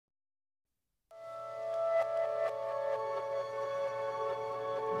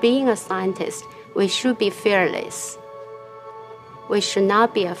being a scientist, we should be fearless. We should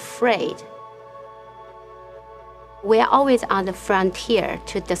not be afraid. We are always on the frontier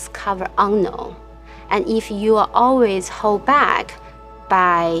to discover unknown. And if you are always held back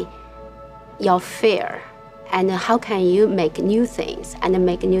by your fear, and how can you make new things and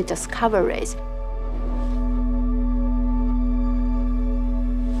make new discoveries?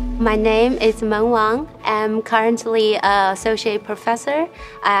 My name is Meng Wang. I'm currently an associate professor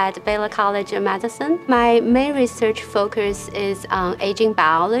at Baylor College of Medicine. My main research focus is on aging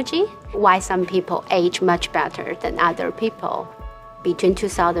biology, why some people age much better than other people. Between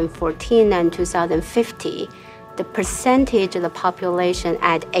 2014 and 2050, the percentage of the population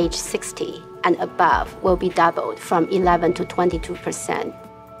at age 60 and above will be doubled from 11 to 22%.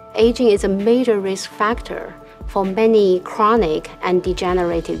 Aging is a major risk factor for many chronic and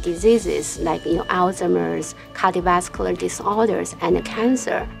degenerative diseases like Alzheimer's, cardiovascular disorders, and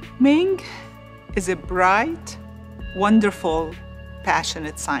cancer. Meng is a bright, wonderful,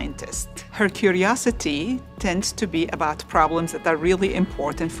 passionate scientist. Her curiosity tends to be about problems that are really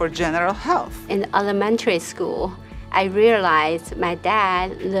important for general health. In elementary school, I realized my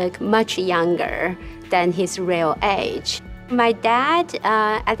dad looked much younger than his real age. My dad,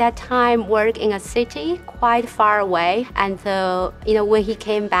 at that time, worked in a city quite far away. And so, when he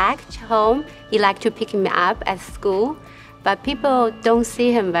came back home, he liked to pick me up at school. But people don't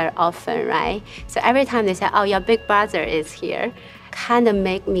see him very often, right? So every time they say, oh, your big brother is here, kind of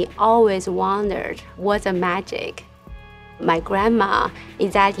make me always wondered, what's the magic? My grandma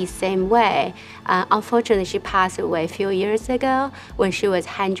is that the same way. Unfortunately, she passed away a few years ago when she was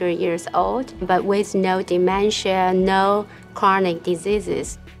 100 years old, but with no dementia, no chronic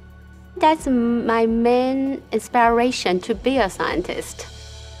diseases. That's my main inspiration to be a scientist.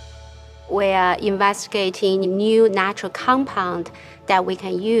 We are investigating new natural compound that we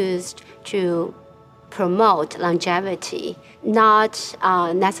can use to promote longevity, not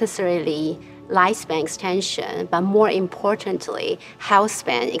necessarily lifespan extension, but more importantly, health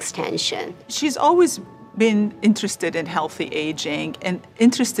span extension. She's always been interested in healthy aging and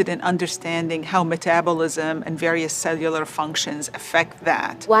interested in understanding how metabolism and various cellular functions affect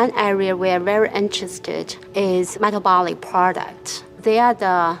that. One area we are very interested is metabolic products. They are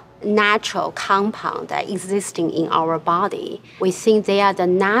the natural compound that existing in our body. We think they are the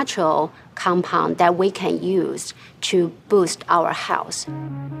natural compound that we can use to boost our health.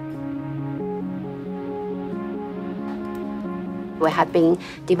 We have been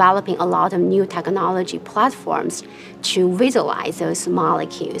developing a lot of new technology platforms to visualize those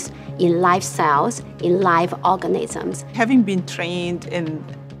molecules in live cells, in live organisms. Having been trained in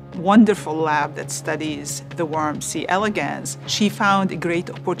a wonderful lab that studies the worm C. elegans, she found a great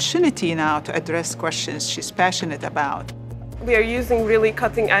opportunity now to address questions she's passionate about. We are using really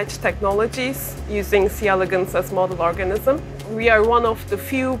cutting-edge technologies using C. elegans as model organism. We are one of the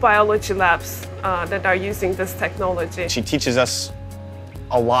few biology labs that are using this technology. She teaches us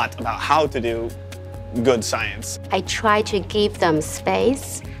a lot about how to do good science. I try to give them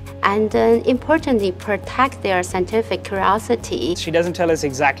space and then, importantly, protect their scientific curiosity. She doesn't tell us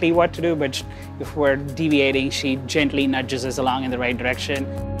exactly what to do, but if we're deviating, she gently nudges us along in the right direction.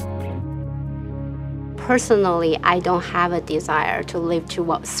 Personally, I don't have a desire to live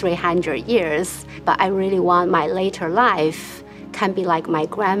to 300 years, but I really want my later life can be like my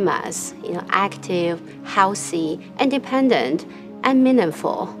grandma's, active, healthy, independent, and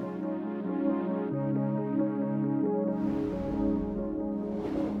meaningful.